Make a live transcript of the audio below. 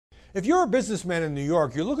If you're a businessman in New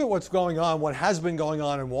York, you look at what's going on, what has been going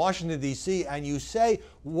on in Washington, D.C., and you say,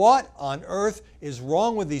 what on earth is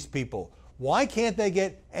wrong with these people? Why can't they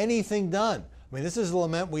get anything done? I mean, this is a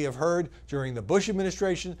lament we have heard during the Bush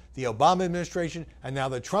administration, the Obama administration, and now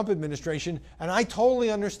the Trump administration, and I totally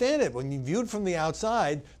understand it. When you viewed from the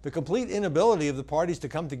outside, the complete inability of the parties to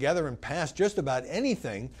come together and pass just about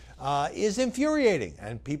anything is infuriating,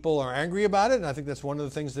 and people are angry about it, and I think that's one of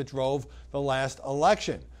the things that drove the last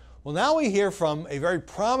election. Well, now we hear from a very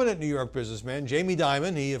prominent New York businessman, Jamie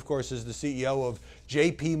Dimon. He, of course, is the CEO of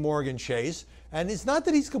JPMorgan Chase. And it's not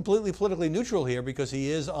that he's completely politically neutral here, because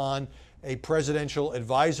he is on a presidential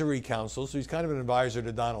advisory council. So he's kind of an advisor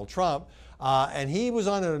to Donald Trump. And he was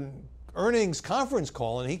on an earnings conference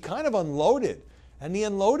call, and he kind of unloaded. And he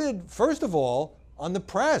unloaded, first of all, on the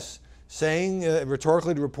press, saying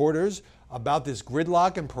rhetorically to reporters about this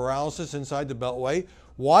gridlock and paralysis inside the Beltway.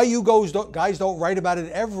 Why you guys don't write about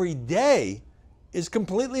it every day is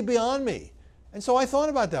completely beyond me. And so I thought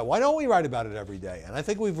about that. Why don't we write about it every day? And I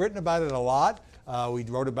think we've written about it a lot. We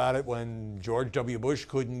wrote about it when George W. Bush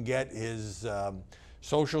couldn't get his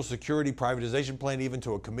Social Security privatization plan even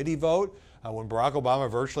to a committee vote. When Barack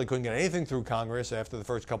Obama virtually couldn't get anything through Congress after the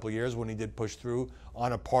first couple of years when he did push through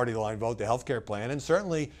on a party line vote the health care plan. And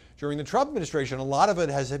certainly during the Trump administration, a lot of it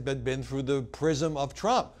has been through the prism of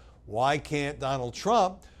Trump. Why can't Donald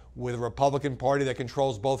Trump, with a Republican Party that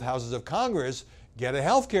controls both houses of Congress, get a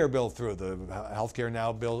health care bill through? The health care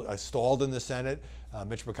now bill stalled in the Senate.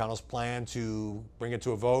 Mitch McConnell's plan to bring it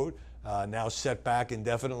to a vote now set back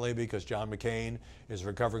indefinitely because John McCain is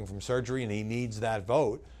recovering from surgery and he needs that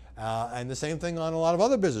vote. And the same thing on a lot of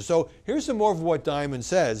other business. So here's some more of what Dimon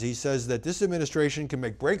says. He says that this administration can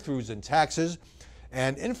make breakthroughs in taxes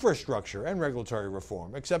and infrastructure and regulatory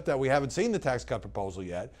reform, except that we haven't seen the tax cut proposal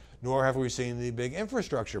yet, nor have we seen the big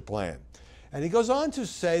infrastructure plan. And he goes on to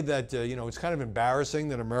say that, it's kind of embarrassing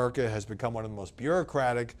that America has become one of the most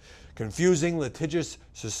bureaucratic, confusing, litigious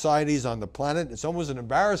societies on the planet. It's almost an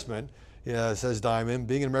embarrassment, says Dimon,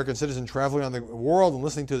 being an American citizen traveling on the world and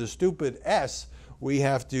listening to the stupid S we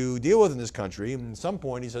have to deal with in this country. And at some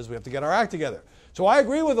point, he says we have to get our act together. So I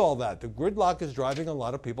agree with all that. The gridlock is driving a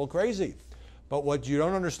lot of people crazy. But what you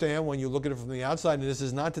don't understand when you look at it from the outside, and this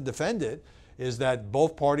is not to defend it, is that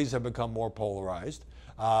both parties have become more polarized.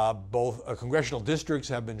 Both congressional districts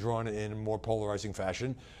have been drawn in a more polarizing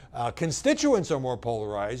fashion. Constituents are more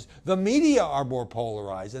polarized. The media are more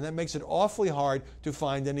polarized. And that makes it awfully hard to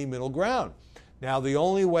find any middle ground. Now, the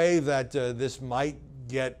only way that this might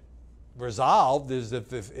get resolved is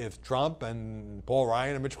if Trump and Paul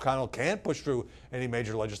Ryan and Mitch McConnell can't push through any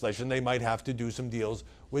major legislation, they might have to do some deals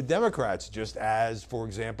with Democrats, just as, for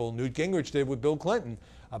example, Newt Gingrich did with Bill Clinton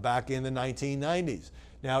back in the 1990s.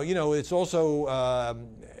 Now, it's also,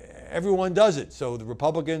 everyone does it. So the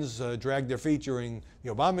Republicans dragged their feet during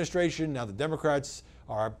the Obama administration. Now the Democrats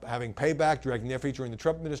are having payback, dragging their feet during the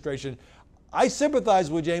Trump administration. I sympathize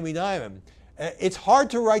with Jamie Dimon. It's hard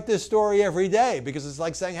to write this story every day because it's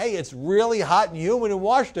like saying, hey, it's really hot and humid in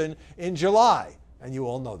Washington in July. And you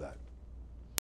all know that.